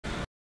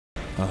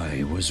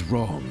I was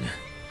wrong.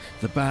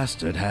 The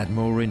bastard had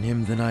more in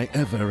him than I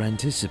ever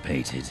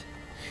anticipated.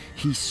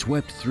 He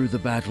swept through the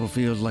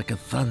battlefield like a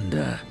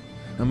thunder,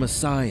 a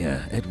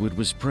messiah Edward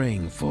was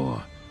praying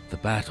for. The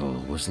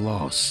battle was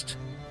lost.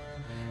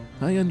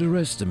 I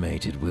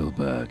underestimated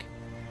Wilburg,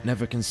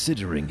 never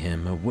considering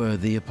him a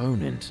worthy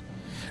opponent.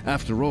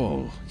 After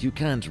all, you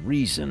can't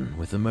reason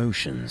with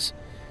emotions.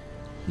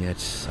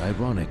 Yet,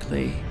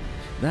 ironically,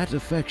 that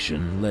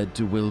affection led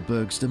to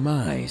Wilburg's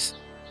demise.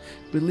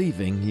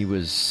 Believing he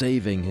was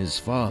saving his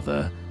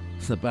father,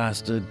 the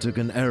bastard took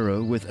an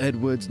arrow with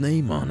Edward's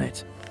name on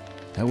it.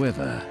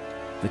 However,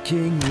 the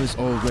king was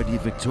already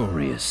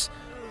victorious,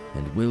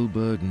 and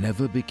Wilburg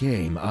never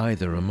became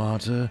either a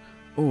martyr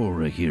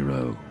or a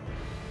hero.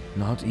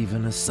 Not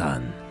even a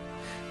son.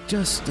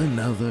 Just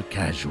another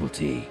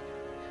casualty.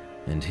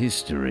 And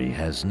history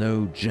has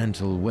no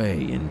gentle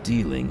way in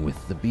dealing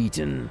with the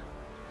beaten.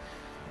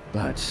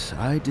 But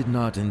I did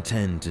not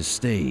intend to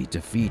stay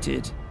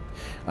defeated.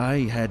 I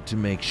had to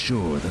make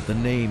sure that the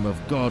name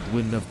of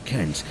Godwin of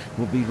Kent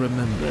will be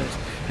remembered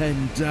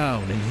and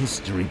down in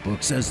history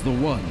books as the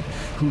one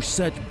who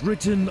set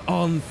Britain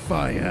on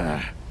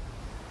fire.